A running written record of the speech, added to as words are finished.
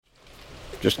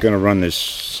Just going to run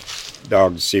this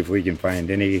dog to see if we can find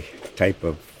any type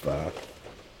of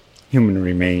human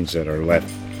remains that are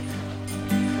left.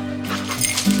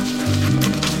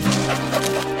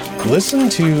 Listen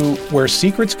to Where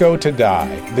Secrets Go to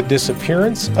Die, The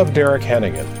Disappearance of Derek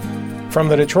Hennigan. From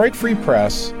the Detroit Free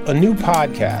Press, a new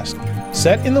podcast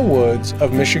set in the woods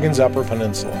of Michigan's Upper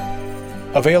Peninsula.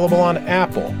 Available on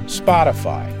Apple,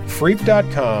 Spotify,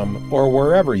 Freep.com, or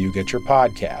wherever you get your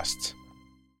podcasts.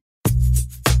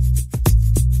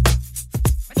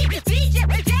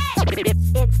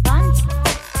 It's fun.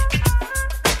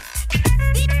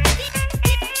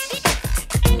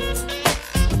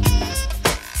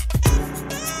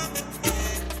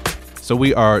 So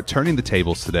we are turning the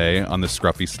tables today on the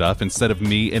scruffy stuff. Instead of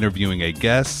me interviewing a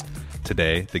guest,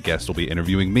 today the guest will be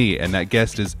interviewing me, and that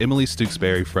guest is Emily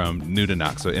Stooksberry from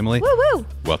New2Knox. So Emily, woo-woo.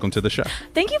 Welcome to the show.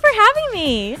 Thank you for having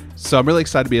me. So I'm really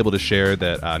excited to be able to share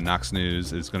that Knox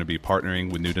News is going to be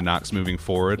partnering with New2Knox moving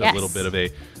forward. Yes. A little bit of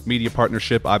a media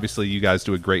partnership. Obviously, you guys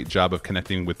do a great job of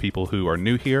connecting with people who are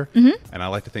new here, and I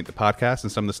like to think the podcast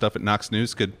and some of the stuff at Knox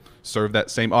News could serve that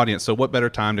same audience. So what better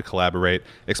time to collaborate,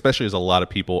 especially as a lot of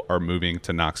people are moving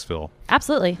to Knoxville.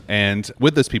 Absolutely. And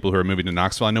with those people who are moving to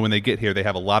Knoxville, I know when they get here, they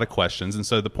have a lot of questions. And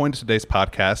so the point of today's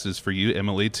podcast is for you,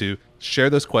 Emily, to share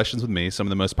those questions with me, some of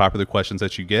the most popular questions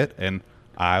that you get, and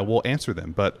I will answer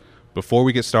them. But before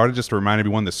we get started, just to remind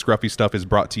everyone, the scruffy stuff is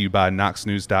brought to you by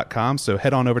KnoxNews.com. So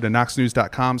head on over to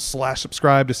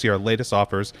KnoxNews.com/subscribe to see our latest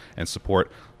offers and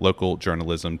support local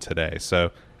journalism today.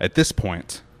 So at this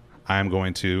point, I'm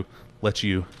going to let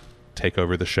you take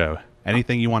over the show.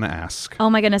 Anything you want to ask? Oh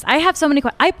my goodness. I have so many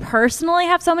I personally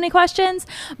have so many questions,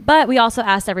 but we also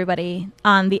asked everybody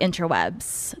on the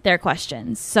interwebs their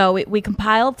questions. So we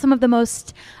compiled some of the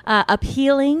most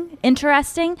appealing,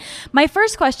 interesting. My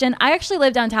first question, I actually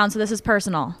live downtown, so this is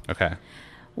personal. Okay.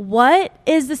 What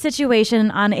is the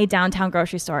situation on a downtown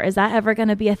grocery store? Is that ever going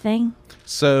to be a thing?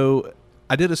 So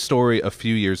I did a story a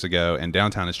few years ago, and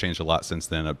downtown has changed a lot since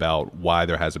then about why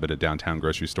there hasn't been a downtown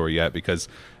grocery store yet, because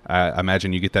I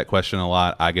imagine you get that question a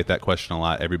lot. I get that question a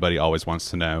lot. Everybody always wants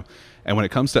to know. And when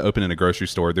it comes to opening a grocery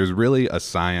store, there's really a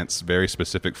science, very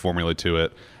specific formula to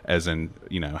it, as in,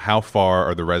 how far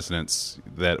are the residents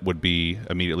that would be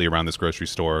immediately around this grocery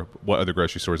store? What other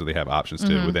grocery stores do they have options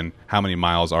to? Within how many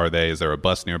miles are they? Is there a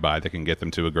bus nearby that can get them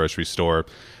to a grocery store?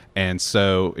 And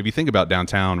so if you think about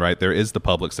downtown, right, there is the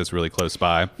Publix that's really close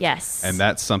by. Yes. And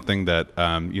that's something that,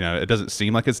 it doesn't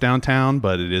seem like it's downtown,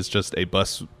 but it is just a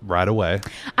bus ride away.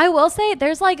 I will say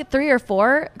there's like 3 or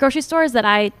 4 grocery stores that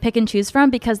I pick and choose from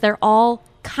because they're all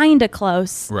kind of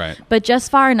close, right? But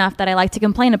just far enough that I like to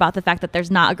complain about the fact that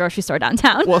there's not a grocery store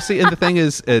downtown. Well, see, and the thing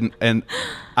is, and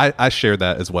I share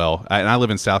that as well. And I live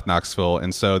in South Knoxville,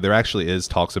 and so there actually is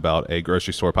talks about a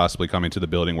grocery store possibly coming to the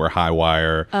building where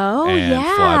Highwire and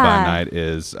Fly By Night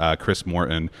is. Chris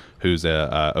Morton, who's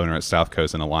a owner at South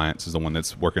Coast and Alliance, is the one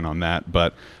that's working on that.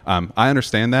 But I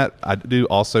understand that. I do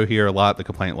also hear a lot the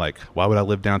complaint like, why would I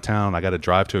live downtown? I got to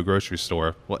drive to a grocery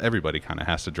store. Well, everybody kind of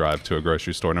has to drive to a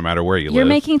grocery store no matter where you live. You're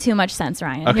making too much sense,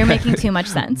 Ryan. Okay. You're making too much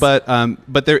sense. But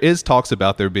there is talks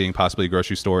about there being possibly a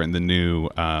grocery store in the new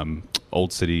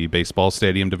Old City baseball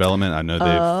stadium development. I know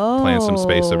they've planned some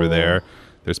space over there.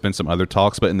 There's been some other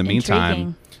talks, but in the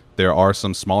meantime, there are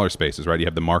some smaller spaces, right? You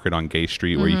have the market on Gay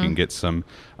Street where you can get some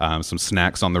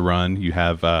snacks on the run. You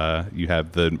have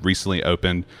the recently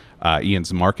opened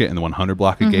Ian's Market in the 100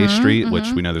 block of Gay Street,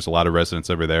 which we know there's a lot of residents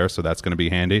over there, so that's going to be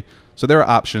handy. So there are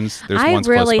options. There's ones close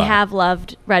by. I really have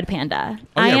loved Red Panda.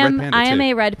 Oh, yeah, I am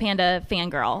a Red Panda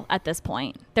fangirl at this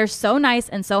point. They're so nice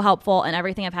and so helpful, and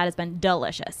everything I've had has been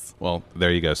delicious. Well,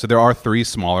 there you go. So there are 3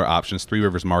 smaller options. Three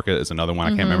Rivers Market is another one. I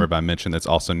can't remember if I mentioned that's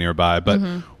also nearby. But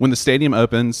when the stadium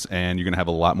opens and you're going to have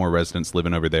a lot more residents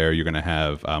living over there, you're going to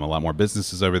have a lot more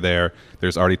businesses over there.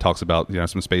 There's already talks about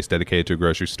some space dedicated to a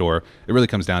grocery store. It really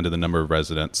comes down to the number of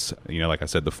residents, like I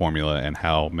said, the formula and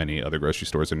how many other grocery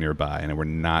stores are nearby. And we're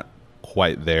not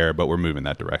quite there, but we're moving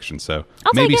that direction. So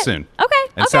maybe soon. Okay.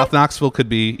 And South Knoxville could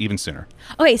be even sooner.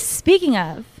 Okay, speaking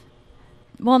of,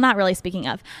 well, not really speaking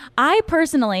of, I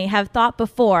personally have thought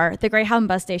before the Greyhound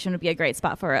bus station would be a great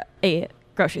spot for a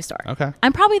grocery store. Okay.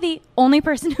 I'm probably the only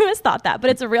person who has thought that,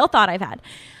 but it's a real thought I've had.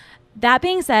 That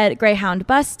being said, Greyhound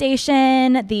bus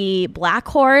station, the Black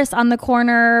Horse on the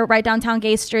corner right downtown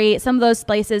Gay Street, some of those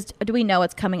places, do we know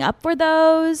what's coming up for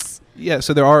those? Yeah,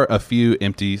 so there are a few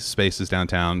empty spaces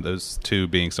downtown, those 2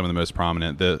 being some of the most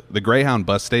prominent. The Greyhound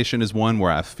bus station is one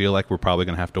where I feel like we're probably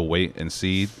going to have to wait and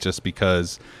see, just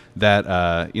because that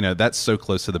that's so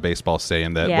close to the baseball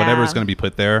stadium that whatever is going to be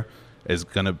put there is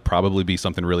going to probably be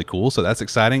something really cool. So that's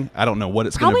exciting. I don't know what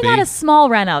it's going to be. Probably not a small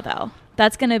reno, though.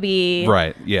 That's going to be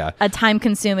right. Yeah. a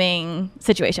time-consuming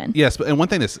situation. Yes, and one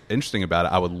thing that's interesting about it,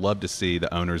 I would love to see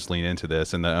the owners lean into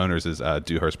this, and the owners is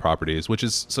Dewhurst Properties, which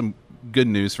is some good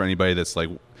news for anybody that's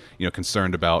like,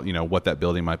 concerned about, what that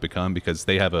building might become, because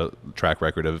they have a track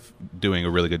record of doing a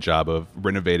really good job of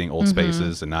renovating old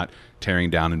spaces and not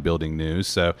tearing down and building new.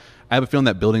 So I have a feeling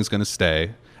that building's going to stay.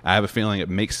 I have a feeling it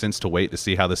makes sense to wait to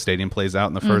see how the stadium plays out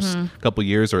in the first couple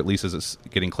years, or at least as it's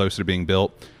getting closer to being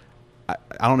built.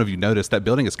 I don't know if you noticed, that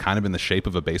building is kind of in the shape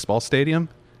of a baseball stadium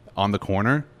on the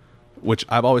corner, which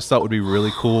I've always thought would be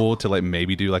really cool to like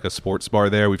maybe do like a sports bar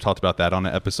there. We've talked about that on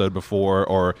an episode before.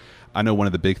 Or I know one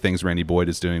of the big things Randy Boyd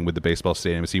is doing with the baseball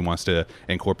stadium is he wants to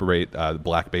incorporate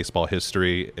black baseball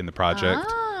history in the project.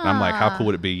 And I'm like, how cool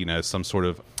would it be, some sort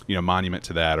of, monument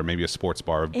to that, or maybe a sports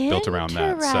bar built around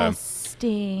that. So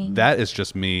that is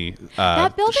just me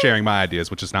sharing my ideas,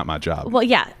 which is not my job. Well,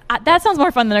 yeah, that sounds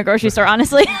more fun than a grocery store,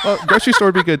 honestly. Well, grocery store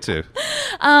would be good too.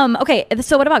 Okay,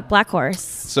 so what about Black Horse?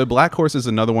 So Black Horse is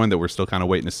another one that we're still kind of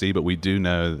waiting to see, but we do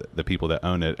know the people that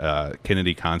own it,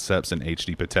 Kennedy Concepts and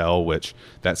HD Patel, which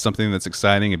that's something that's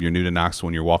exciting. If you're new to Knoxville,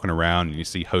 when you're walking around and you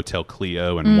see Hotel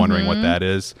Clio and wondering what that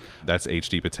is, that's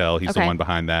HD Patel. He's the one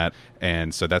behind that.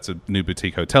 And so that's a new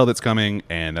boutique hotel that's coming,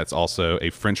 and that's also a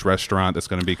French restaurant that's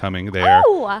going to be coming there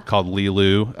called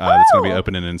Lilu that's going to be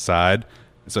opening inside.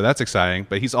 So that's exciting.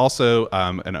 But he's also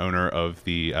an owner of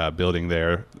the building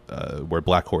there where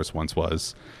Black Horse once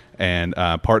was, and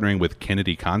partnering with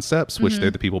Kennedy Concepts, which they're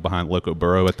the people behind Loco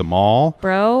Burrow at the mall.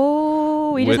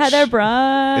 Bro, we just had their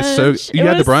brunch. You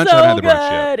had the brunch? I haven't had the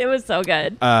brunch yet. It was so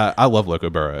good. I love Loco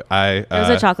Burrow. There was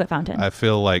a chocolate fountain. I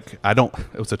feel like there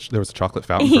was a chocolate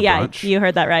fountain for brunch. You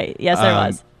heard that right. Yes, there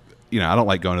was. I don't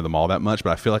like going to the mall that much,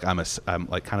 but I feel like I'm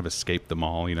like kind of escaped the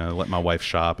mall, let my wife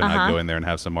shop, and I go in there and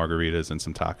have some margaritas and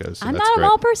some tacos. So I'm not a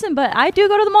mall person, but I do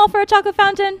go to the mall for a chocolate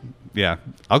fountain. Yeah,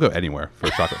 I'll go anywhere for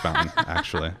a chocolate fountain,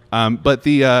 actually. But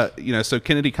the, so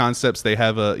Kennedy Concepts, they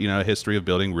have a history of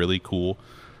building really cool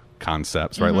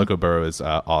concepts, right? Loco Burrow is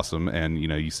awesome, and,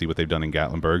 you see what they've done in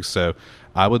Gatlinburg. So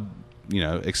I would,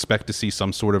 expect to see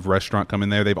some sort of restaurant come in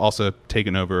there. They've also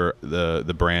taken over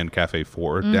the brand Cafe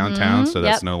 4 downtown, so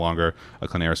that's no longer a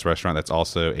Clanaris restaurant. That's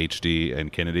also HD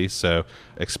and Kennedy. So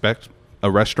expect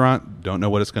a restaurant. Don't know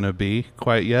what it's going to be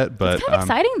quite yet, but it's kind of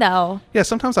exciting though. Yeah,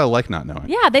 sometimes I like not knowing.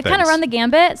 Yeah, they've kind of run the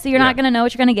gambit, so you're not going to know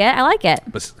what you're going to get. I like it.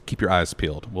 But keep your eyes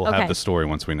peeled. We'll have the story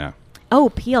once we know. Oh,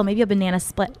 peel. Maybe a banana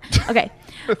split. Okay.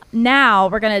 Now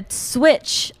we're going to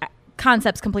switch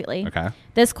concepts completely. Okay.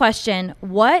 This question,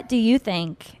 what do you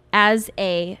think, as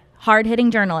a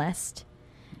hard-hitting journalist,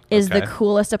 is the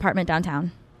coolest apartment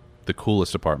downtown? The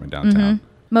coolest apartment downtown?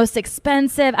 Most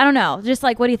expensive? I don't know. Just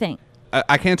like, what do you think?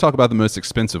 I can't talk about the most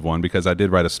expensive one because I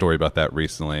did write a story about that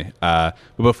recently. But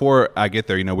before I get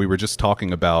there, we were just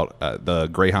talking about the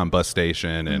Greyhound bus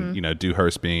station and,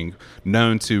 Dewhurst being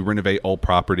known to renovate old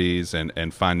properties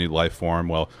and find new life for them.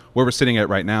 Well, where we're sitting at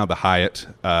right now, the Hyatt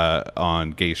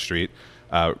on Gay Street,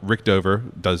 Rick Dover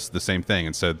does the same thing.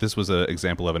 And so this was an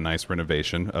example of a nice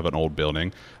renovation of an old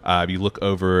building. If you look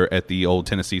over at the old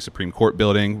Tennessee Supreme Court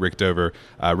building, Rick Dover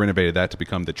renovated that to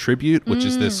become the Tribute, which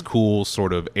is this cool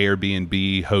sort of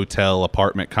Airbnb hotel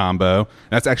apartment combo.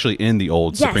 That's actually in the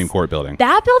old Supreme Court building.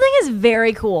 That building is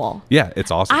very cool. Yeah,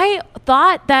 it's awesome. I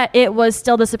thought that it was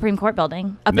still the Supreme Court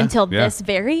building up until this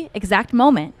very exact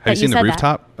moment. Have you seen the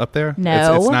rooftop up there?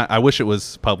 No. It's not. I wish it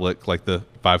was public like the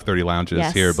 530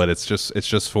 lounges here, but it's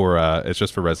just for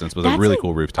residents. But it's a really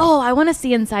cool rooftop. Oh, I want to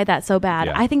see inside that so bad.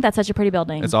 Yeah. I think that's such a pretty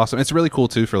building. It's awesome. It's really cool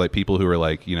too for like people who are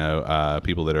like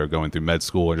people that are going through med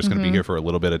school or just going to be here for a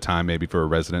little bit of time, maybe for a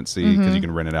residency, because you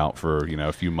can rent it out for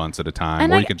a few months at a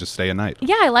time, or you could just stay a night.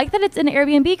 Yeah, I like that it's an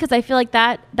Airbnb because I feel like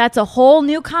that's a whole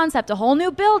new concept, a whole new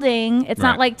building. It's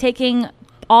not like taking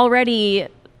already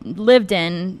lived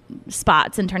in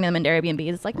spots and turning them into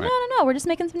Airbnbs. It's like, no, we're just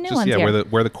making some new ones here.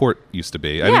 Where the court used to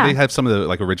be. I mean, they have some of the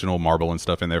like original marble and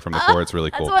stuff in there from the court. It's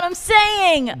really cool. That's what I'm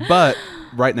saying. But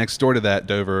right next door to that,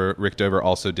 Rick Dover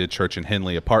also did Church and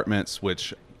Henley Apartments,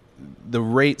 which the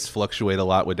rates fluctuate a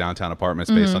lot with downtown apartments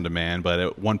based on demand. But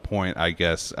at one point, I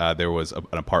guess there was an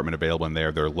apartment available in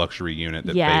there, their luxury unit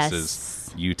that faces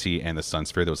UT and the Sun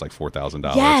Sphere that was like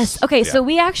 $4,000. Yes. Okay. So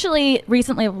we actually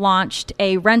recently launched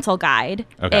a rental guide,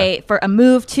 for a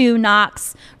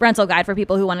New2Knox rental guide for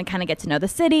people who want to kind of get to know the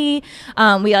city.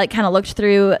 We kind of looked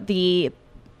through the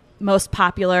most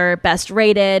popular, best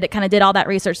rated, kind of did all that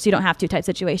research so you don't have to type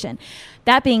situation.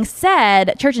 That being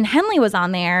said, Church and Henley was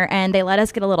on there and they let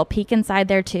us get a little peek inside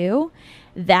there too.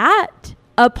 That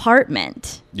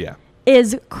apartment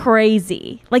is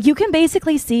crazy. Like, you can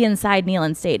basically see inside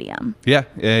Neyland Stadium. Yeah.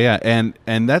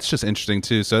 And that's just interesting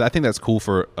too. So I think that's cool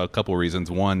for a couple of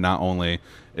reasons. One, not only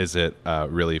is it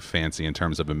really fancy in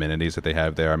terms of amenities that they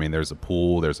have there. I mean, there's a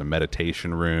pool, there's a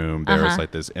meditation room, there's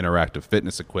like this interactive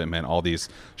fitness equipment, all these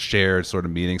shared sort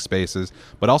of meeting spaces,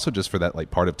 but also just for that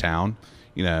like part of town.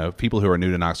 You know, people who are new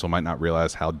to Knoxville might not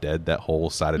realize how dead that whole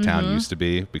side of town used to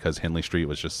be, because Henley Street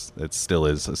was just, it still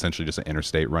is essentially just an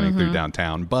interstate running through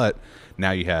downtown. But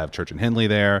now you have Church and Henley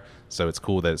there. So it's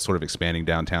cool that it's sort of expanding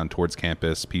downtown towards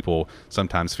campus. People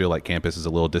sometimes feel like campus is a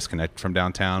little disconnected from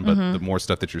downtown, but the more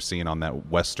stuff that you're seeing on that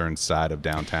western side of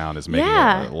downtown is making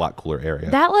it a lot cooler area.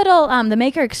 That little, the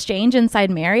Maker Exchange inside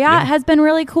Marriott has been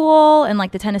really cool. And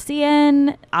like the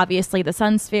Tennessean, obviously the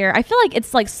Sun Sphere. I feel like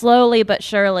it's like slowly but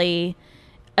surely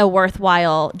a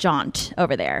worthwhile jaunt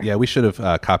over there. Yeah, we should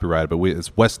have copyrighted, but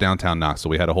it's West Downtown Knoxville.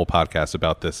 We had a whole podcast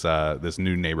about this this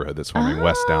new neighborhood that's forming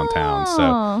West Downtown.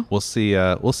 So we'll see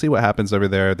what happens over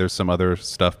there. There's some other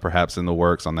stuff perhaps in the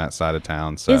works on that side of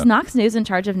town. So is Knox News in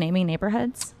charge of naming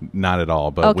neighborhoods? Not at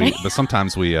all, but but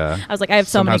sometimes we I was like, I have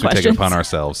so many questions. Sometimes we take it upon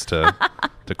ourselves to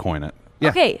coin it. Yeah.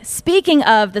 Okay, speaking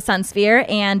of the Sun Sphere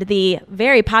and the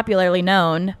very popularly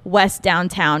known West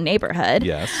Downtown neighborhood,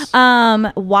 yes.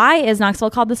 Why is Knoxville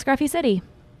called the Scruffy City?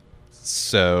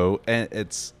 So, and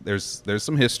there's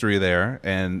some history there,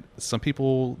 and some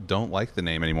people don't like the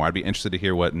name anymore. I'd be interested to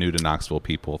hear what new to Knoxville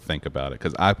people think about it,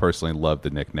 because I personally love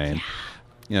the nickname. Yeah.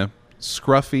 You know,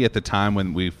 Scruffy at the time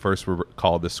when we first were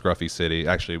called the Scruffy City.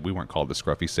 Actually, we weren't called the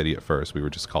Scruffy City at first. We were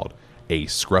just called a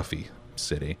Scruffy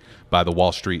City by the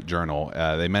Wall Street Journal.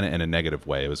 They meant it in a negative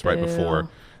way. It was right before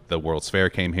the World's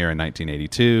Fair came here in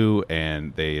 1982,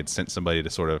 and they had sent somebody to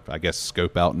sort of, I guess,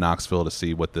 scope out Knoxville to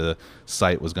see what the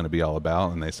site was going to be all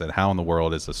about. And they said, how in the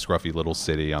world is a scruffy little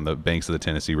city on the banks of the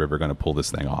Tennessee River going to pull this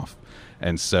thing off?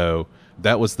 And so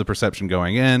that was the perception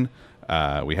going in.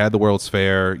 We had the World's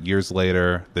Fair. Years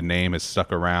later, the name has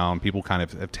stuck around. People kind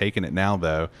of have taken it now,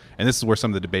 though. And this is where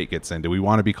some of the debate gets in. Do we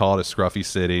want to be called a scruffy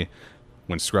city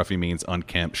when scruffy means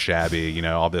unkempt, shabby, you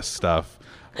know, all this stuff?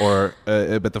 Or,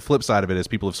 but the flip side of it is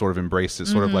people have sort of embraced it,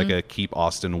 sort of like a keep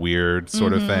Austin weird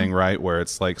sort of thing, right? Where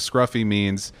it's like scruffy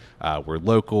means we're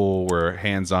local, we're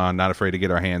hands-on, not afraid to get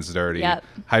our hands dirty.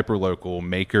 Hyper-local,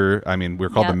 maker. I mean, we're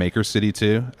called the Maker City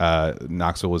too.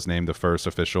 Knoxville was named the first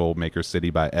official Maker City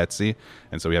by Etsy,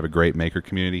 and so we have a great maker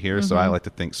community here. So I like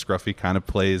to think scruffy kind of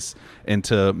plays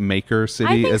into Maker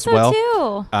City as well.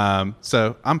 Too.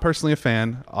 So I'm personally a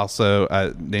fan. Also,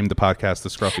 I named the podcast the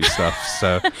Scruffy Stuff.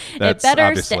 So that's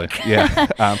obviously,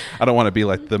 I don't want to be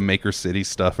like the Maker City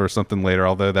stuff or something later,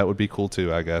 although that would be cool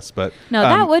too, I guess. But no,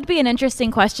 that would be an interesting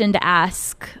question to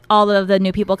ask all of the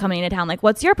new people coming into town. Like,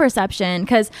 what's your perception?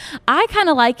 Because I kind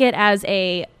of like it as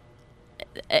a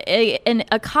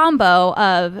combo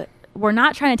of, we're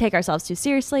not trying to take ourselves too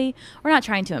seriously. We're not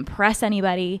trying to impress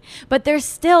anybody. But there's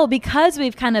still, because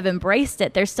we've kind of embraced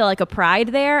it, there's still like a pride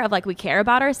there of like, we care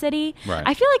about our city. Right.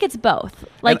 I feel like it's both.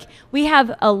 Like, we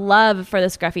have a love for the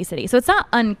scruffy city. So it's not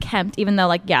unkempt, even though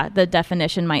like, yeah, the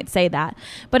definition might say that.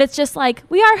 But it's just like,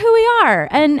 we are who we are.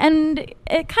 And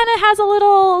it kind of has a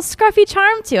little scruffy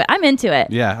charm to it. I'm into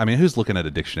it. Yeah. I mean, who's looking at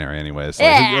a dictionary anyways?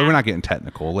 Like, we're not getting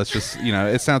technical. Let's just, you know,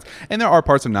 it sounds, and there are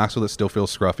parts of Knoxville that still feel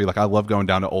scruffy. Like, I love going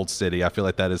down to Old City. I feel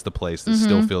like that is the place that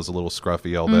still feels a little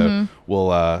scruffy,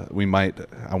 although we might,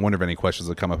 I wonder if any questions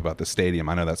will come up about the stadium.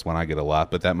 I know that's one I get a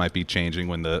lot, but that might be changing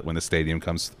when the stadium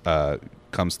comes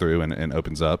through and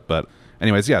opens up. But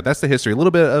anyways, yeah, that's the history. A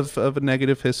little bit of a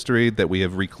negative history that we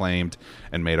have reclaimed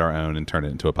and made our own and turned it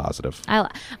into a positive.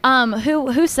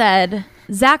 Who said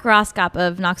Zach Roskop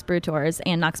of Knox Brew Tours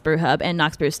and Knox Brew Hub and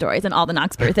Knox Brew Stories and all the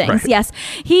Knox Brew things. Right. Yes.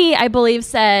 He, I believe,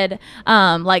 said,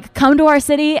 like, come to our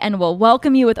city and we'll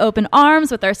welcome you with open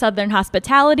arms with our Southern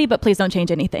hospitality, but please don't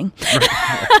change anything.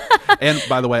 Right. And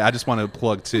by the way, I just want to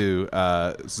plug to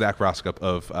Zach Roskop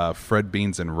of Fred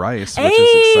Beans and Rice, which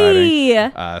is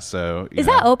exciting. So is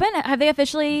that open? Have they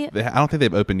officially? I don't think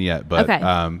they've opened yet, but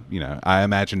okay. You know, I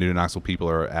imagine new to Knoxville people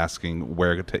are asking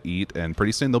where to eat, and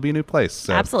pretty soon there'll be a new place.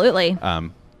 So, absolutely.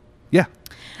 Yeah.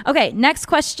 Okay, next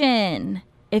question.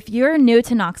 If you're new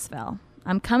to Knoxville,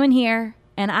 I'm coming here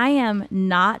and I am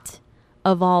not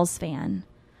a Vols fan.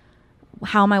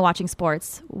 How am I watching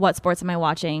sports? What sports am I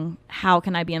watching? How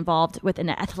can I be involved with an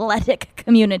athletic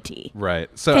community? Right.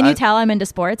 So can you tell I'm into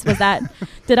sports? Was that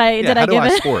did I give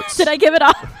it sports? Did I give it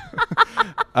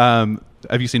off?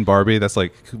 Have you seen Barbie? That's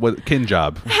like what kin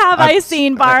job. Have I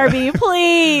seen Barbie?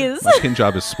 Please. My kin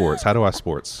job is sports. How do I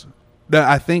sports?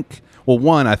 I think. Well,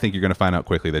 one, I think you're going to find out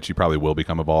quickly that you probably will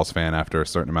become a Vols fan after a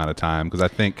certain amount of time, because I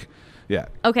think, yeah.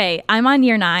 Okay, I'm on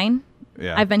year 9.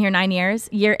 Yeah. I've been here 9 years.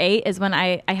 Year 8 is when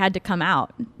I had to come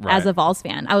out Right. as a Vols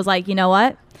fan. I was like, you know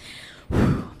what?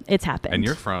 It's happened. And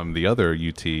you're from the other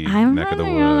UT I'm neck of the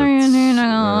from woods.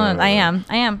 I am.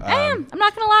 I'm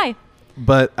not going to lie.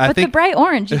 But I But think the bright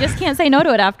orange, you just can't say no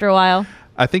to it after a while.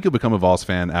 I think you'll become a Vols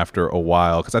fan after a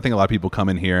while, because I think a lot of people come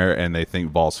in here and they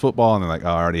think Vols football, and they're like, "Oh,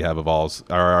 I already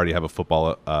have a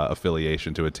football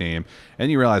affiliation to a team." And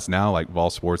you realize now, like,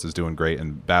 Vols sports is doing great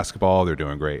in basketball. They're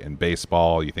doing great in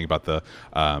baseball. You think about the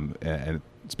and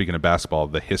speaking of basketball,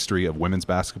 the history of women's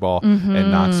basketball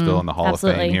in Knoxville and the Hall of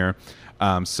Absolutely. Fame here.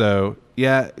 So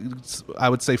yeah, I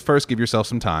would say first give yourself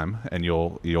some time, and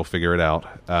you'll figure it out.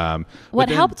 What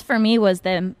helped for me was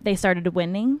them. They started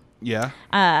winning. Yeah.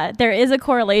 There is a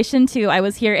correlation to I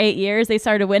was here 8 years. They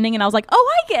started winning, and I was like,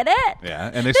 "Oh, I get it."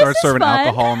 Yeah, and they This started is serving fun.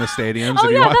 alcohol in the stadiums. Oh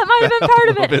if you yeah, want that might have been part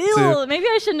of a it. little bit too. Ew, maybe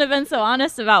I shouldn't have been so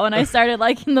honest about when I started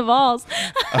liking the Vols.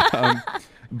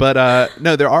 But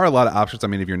no, there are a lot of options. I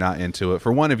mean, if you're not into it,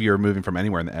 for one, if you're moving from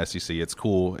anywhere in the SEC, it's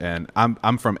cool. And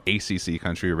I'm from ACC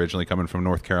country originally, coming from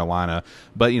North Carolina.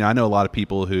 But I know a lot of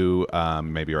people who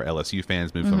maybe are LSU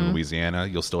fans, moved from Louisiana.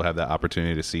 You'll still have that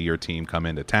opportunity to see your team come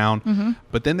into town.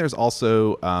 But then there's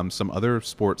also some other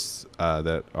sports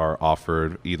that are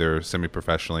offered either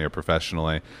semi-professionally or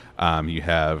professionally. You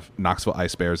have Knoxville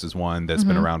Ice Bears is one that's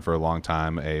been around for a long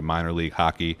time, a minor league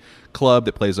hockey club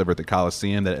that plays over at the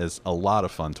Coliseum that is a lot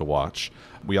of fun to watch.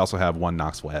 We also have one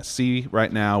Knoxville SC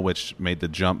right now, which made the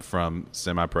jump from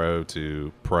semi-pro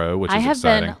to pro, which I is have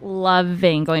exciting. been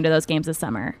loving going to those games this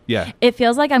summer. Yeah. It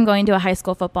feels like I'm going to a high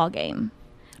school football game,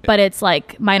 but it's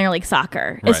like minor league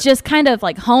soccer. Right. It's just kind of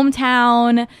like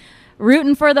hometown,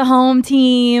 rooting for the home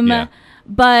team. Yeah.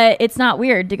 But it's not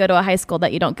weird to go to a high school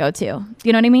that you don't go to.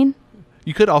 You know what I mean?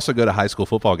 You could also go to high school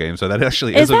football games, so that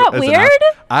actually Is that an weird?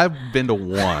 I've been to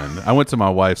one. I went to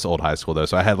my wife's old high school though,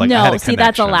 so I had I had No, a see,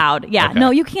 that's connection. allowed. Yeah, Okay. no,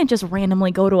 you can't just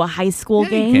randomly go to a high school Yeah,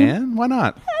 game. you can. Why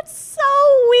not? That's so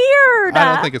weird.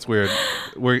 I don't think it's weird.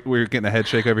 We're getting a head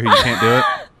shake over here. You can't do it.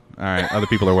 All right, other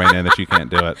people are weighing in that you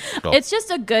can't do it. Cool. It's just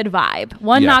a good vibe.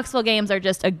 One Yeah. Knoxville games are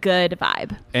just a good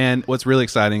vibe. And what's really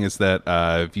exciting is that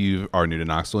if you are new to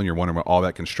Knoxville and you're wondering what all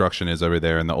that construction is over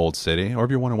there in the old city, or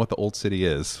if you're wondering what the old city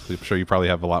is, I'm sure you probably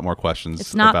have a lot more questions.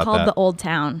 It's not about called that. the Old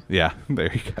Town. Yeah,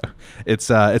 there you go.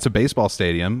 It's a baseball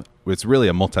stadium. It's really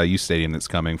a multi-use stadium that's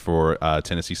coming for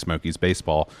Tennessee Smokies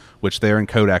baseball, which they're in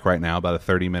Kodak right now, about a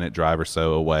 30-minute drive or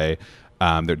so away.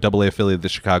 They're AA affiliate of the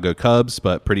Chicago Cubs,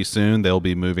 but pretty soon they'll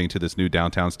be moving to this new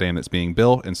downtown stadium that's being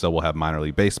built, and so we'll have minor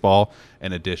league baseball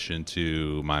in addition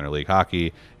to minor league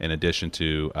hockey, in addition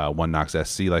to 2Knox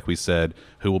SC, like we said,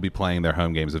 who will be playing their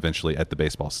home games eventually at the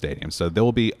baseball stadium. So there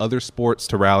will be other sports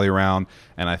to rally around,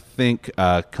 and I think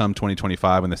come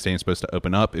 2025 when the stadium's supposed to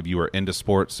open up, if you are into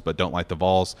sports but don't like the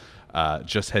Vols,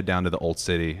 just head down to the Old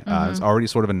City. It's already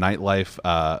sort of a nightlife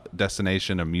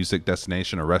destination, a music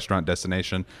destination, a restaurant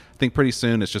destination. I think pretty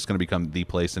soon it's just going to become the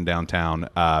place in downtown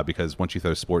because once you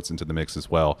throw sports into the mix as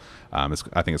well, I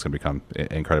think it's going to become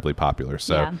incredibly popular.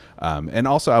 So, Yeah. and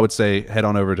also I would say head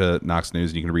on over to Knox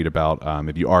News and you can read about,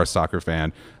 if you are a soccer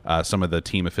fan, some of the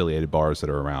team affiliated bars that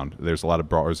are around. There's a lot of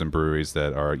bars and breweries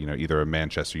that are, either a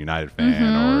Manchester United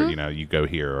fan or, you go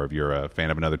here, or if you're a fan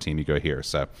of another team, you go here.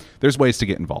 So there's ways to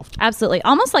get involved. Absolutely.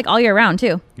 Almost like all year round,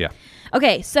 too. Yeah.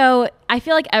 Okay, so I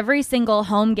feel like every single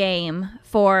home game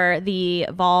for the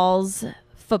Vols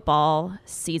football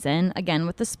season, again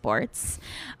with the sports,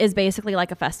 is basically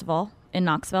like a festival in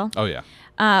Knoxville. Oh, yeah.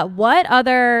 What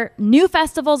other new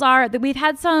festivals are that we've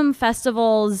had some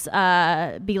festivals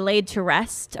be laid to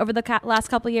rest over the last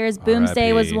couple of years.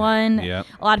 Boomsday was RIP. one. Yep.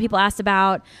 A lot of people asked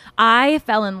about. I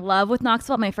fell in love with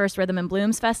Knoxville at my first Rhythm and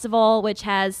Blooms festival, which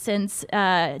has since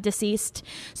deceased.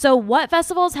 So what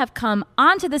festivals have come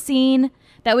onto the scene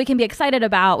that we can be excited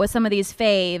about with some of these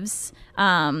faves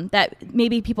that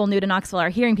maybe people new to Knoxville are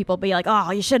hearing people be like,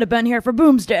 oh, you should have been here for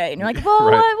Boomsday. And you're like, well,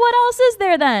 Right. what else is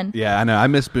there then? Yeah, I know. I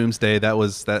miss Boomsday.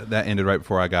 That ended right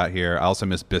before I got here. I also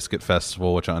miss Biscuit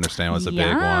Festival, which I understand was a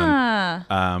big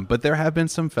one. But there have been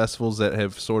some festivals that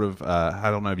have sort of, I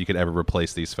don't know if you could ever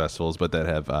replace these festivals, but that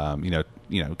have,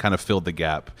 kind of filled the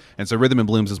gap. And so Rhythm and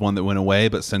Blooms is one that went away,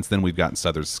 but since then we've gotten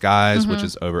Southern Skies, which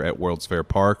is over at World's Fair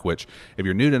Park, which if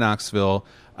you're new to Knoxville,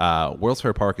 World's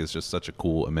Fair Park is just such a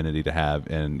cool amenity to have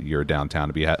in your downtown,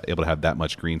 to be able to have that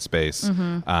much green space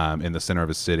in the center of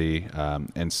a city.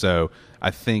 And so I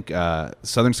think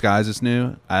Southern Skies is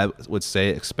new. I would say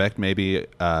expect maybe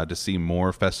to see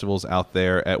more festivals out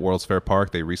there at World's Fair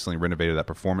Park. They recently renovated that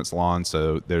performance lawn,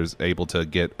 so there's able to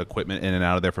get equipment in and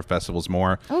out of there for festivals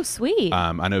more. Oh, sweet.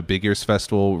 I know Big Ears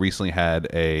Festival recently had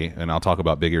and I'll talk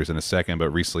about Big Ears in a second, but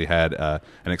recently had an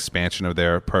expansion of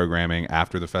their programming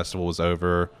after the festival was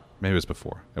over. Maybe it was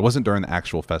before. It wasn't during the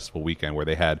actual festival weekend where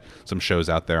they had some shows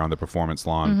out there on the performance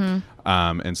lawn.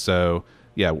 And so,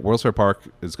 yeah, World's Fair Park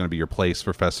is going to be your place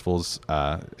for festivals.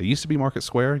 It used to be Market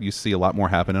Square. You see a lot more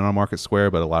happening on Market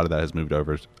Square, but a lot of that has moved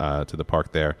over to the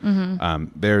park there.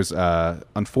 There's,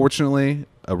 unfortunately,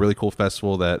 a really cool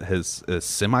festival that is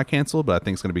semi-canceled, but I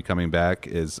think it's going to be coming back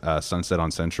is Sunset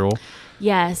on Central.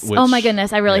 Yes. Which, oh my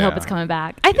goodness. I really hope it's coming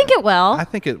back. I think it will. I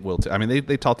think it will too. I mean,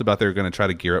 they talked about they're going to try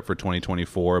to gear up for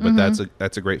 2024, but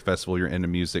that's a great festival. You're into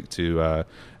music too.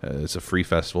 It's a free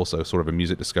festival, so sort of a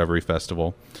music discovery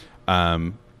festival.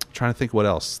 Trying to think what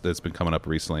else that's been coming up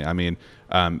recently. I mean,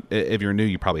 if you're new,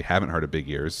 you probably haven't heard of Big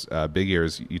Ears. Big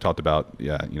Ears, you talked about,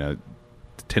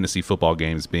 Tennessee football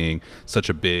games being such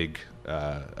a big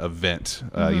event,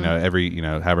 every,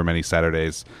 however many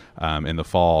Saturdays in the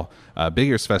fall. Big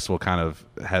Ears Festival kind of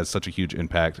has such a huge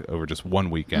impact over just one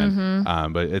weekend,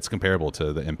 but it's comparable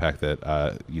to the impact that,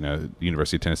 the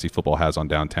University of Tennessee football has on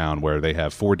downtown, where they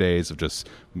have 4 days of just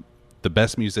the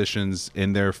best musicians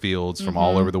in their fields from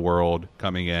all over the world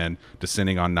coming in,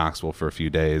 descending on Knoxville for a few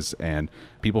days, and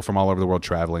people from all over the world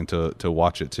traveling to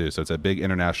watch it too. So it's a big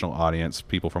international audience,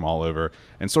 people from all over,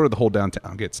 and sort of the whole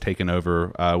downtown gets taken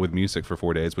over with music for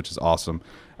 4 days, which is awesome.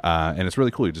 And it's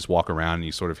really cool. You just walk around and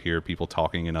you sort of hear people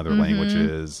talking in other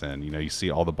languages, and you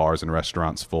see all the bars and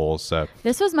restaurants full. So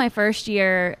this was my first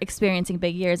year experiencing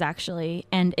Big Ears, actually,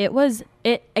 and it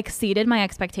exceeded my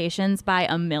expectations by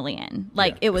a million.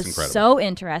 It was incredible. So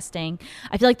interesting.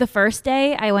 I feel like the first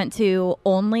day I went to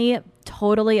only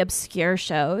totally obscure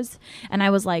shows, and I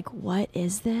was like, what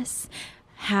is this?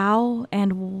 How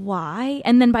and why?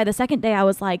 And then by the second day I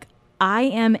was like, I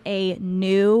am a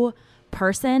new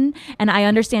person and I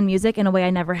understand music in a way I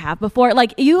never have before.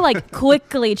 You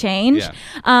quickly change.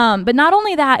 But not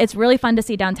only that, it's really fun to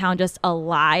see downtown just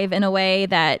alive in a way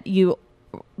that you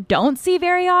don't see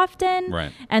very often.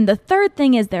 Right. And the third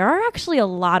thing is there are actually a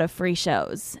lot of free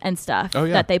shows and stuff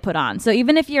that they put on. So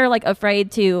even if you're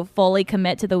afraid to fully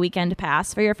commit to the weekend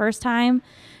pass for your first time,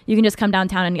 you can just come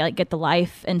downtown and get the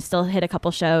life and still hit a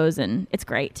couple shows, and it's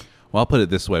great. Well, I'll put it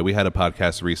this way. We had a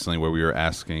podcast recently where we were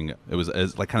asking, it was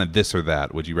kind of this or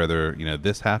that. Would you rather,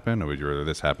 this happen, or would you rather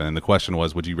this happen? And the question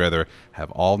was, would you rather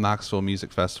have all Knoxville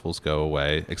music festivals go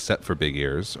away except for Big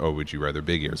Ears, or would you rather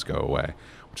Big Ears go away?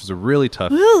 Which is a really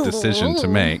tough decision to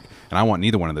make. And I want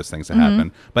neither one of those things to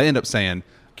happen. But I end up saying,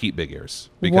 keep Big Ears,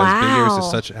 because Big Ears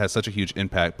has such a huge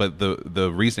impact. But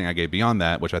the reasoning I gave beyond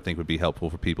that, which I think would be helpful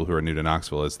for people who are new to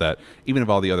Knoxville, is that even if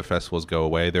all the other festivals go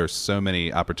away, there's so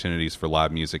many opportunities for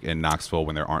live music in Knoxville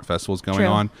when there aren't festivals going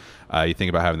on. You think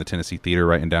about having the Tennessee Theater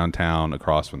right in downtown,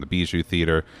 across from the Bijou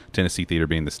Theater, Tennessee Theater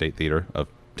being the state theater of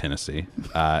Tennessee,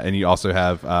 and you also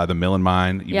have the Mill and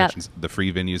Mine. You mentioned the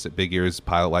free venues at Big Ears.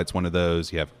 Pilot Light's one of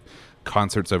those. You have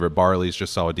concerts over at Barley's.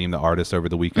 Just saw Adeem the Artist over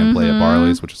the weekend play at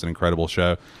Barley's, which is an incredible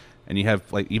show. And you have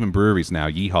even breweries now.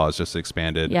 Yeehaw has just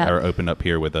expanded or opened up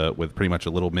here with pretty much a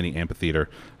little mini amphitheater.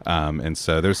 And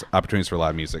so there's opportunities for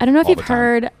live music. I don't know if you've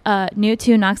heard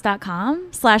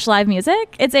New2Knox.com/live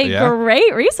music. It's a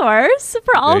great resource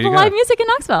for all of the live music in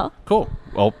Knoxville. Cool.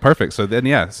 Well, perfect. So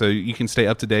then, so you can stay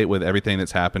up to date with everything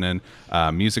that's happening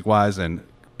music-wise, and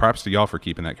props to y'all for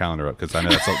keeping that calendar up, because I know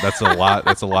that's a lot.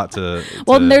 That's a lot to.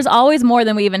 Well, there's always more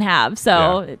than we even have.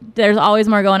 So there's always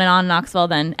more going on in Knoxville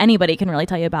than anybody can really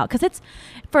tell you about, because it's,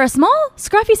 for a small,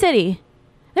 scruffy city,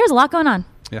 there's a lot going on.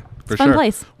 Yeah, for sure. Fun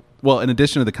place. Well, in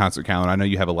addition to the concert calendar, I know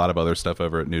you have a lot of other stuff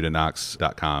over at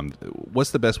New2Knox.com. What's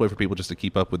the best way for people just to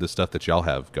keep up with the stuff that y'all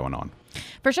have going on?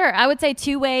 For sure. I would say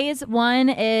 2 ways. One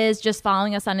is just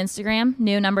following us on Instagram,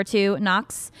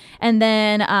 New2Knox. And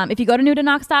then if you go to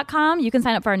New2Knox.com, you can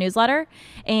sign up for our newsletter.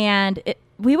 And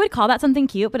we would call that something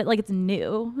cute, but it's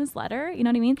newsletter. You know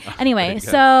what I mean? Anyway,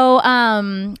 so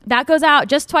that goes out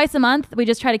just twice a month. We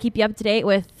just try to keep you up to date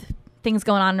with things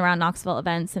going on around Knoxville,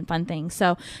 events and fun things.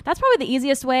 So that's probably the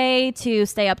easiest way to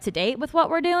stay up to date with what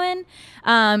we're doing.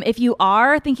 If you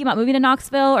are thinking about moving to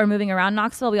Knoxville or moving around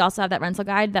Knoxville, we also have that rental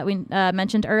guide that we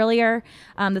mentioned earlier,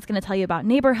 that's going to tell you about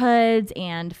neighborhoods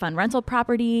and fun rental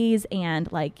properties and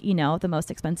the most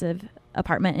expensive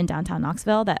apartment in downtown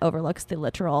Knoxville that overlooks the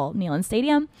literal Neyland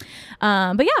Stadium.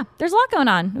 But yeah, there's a lot going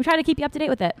on. We try to keep you up to date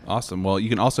with it. Awesome. Well, you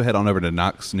can also head on over to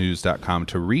knoxnews.com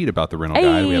to read about the rental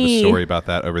guide. We have a story about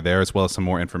that over there, as well as some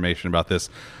more information about this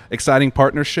exciting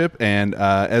partnership. And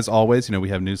as always, we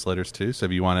have newsletters too. So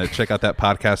if you want to check out that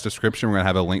podcast description, we're going to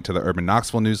have a link to the Urban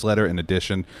Knoxville newsletter, in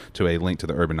addition to a link to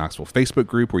the Urban Knoxville Facebook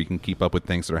group, where you can keep up with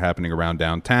things that are happening around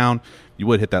downtown. You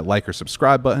would hit that like or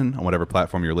subscribe button on whatever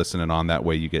platform you're listening on. That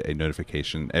way you get a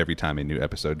notification every time a new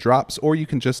episode drops, or you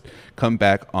can just come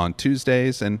back on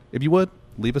Tuesdays. And if you would,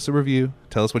 leave us a review.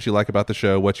 Tell us what you like about the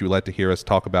show, what you would like to hear us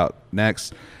talk about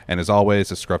next. And as always,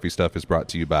 the Scruffy Stuff is brought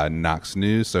to you by Knox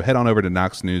News. So head on over to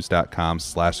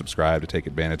knoxnews.com/subscribe to take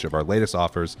advantage of our latest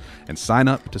offers and sign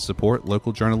up to support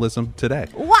local journalism today.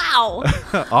 Wow.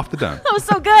 Off the dome. That was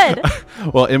so good.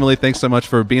 Well, Emily, thanks so much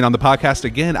for being on the podcast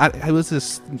again. I was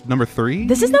this number 3?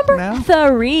 This is number now?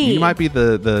 3. You might be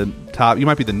the top. You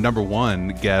might be the number 1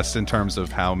 guest in terms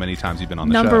of how many times you've been on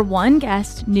the show. Number 1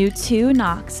 guest,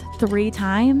 New2Knox, 3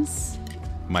 times.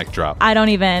 Mic drop. I don't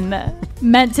even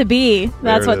meant to be.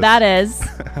 That's what that is.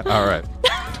 All right.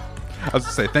 I was going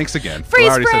to say, thanks again. Freeze Well,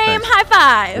 I already said frame, thanks. high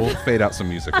five. We'll fade out some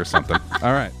music or something.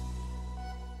 All right.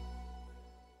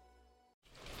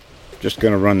 Just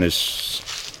going to run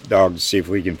this dog to see if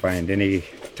we can find any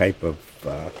type of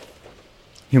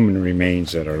human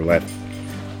remains that are left.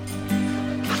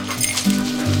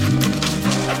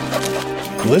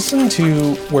 Listen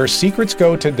to Where Secrets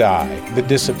Go to Die, The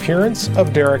Disappearance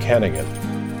of Derek Hennigan.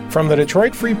 From the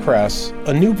Detroit Free Press,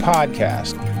 a new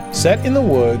podcast set in the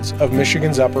woods of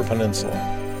Michigan's Upper Peninsula.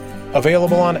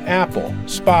 Available on Apple,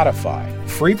 Spotify,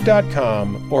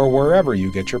 Freep.com, or wherever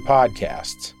you get your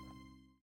podcasts.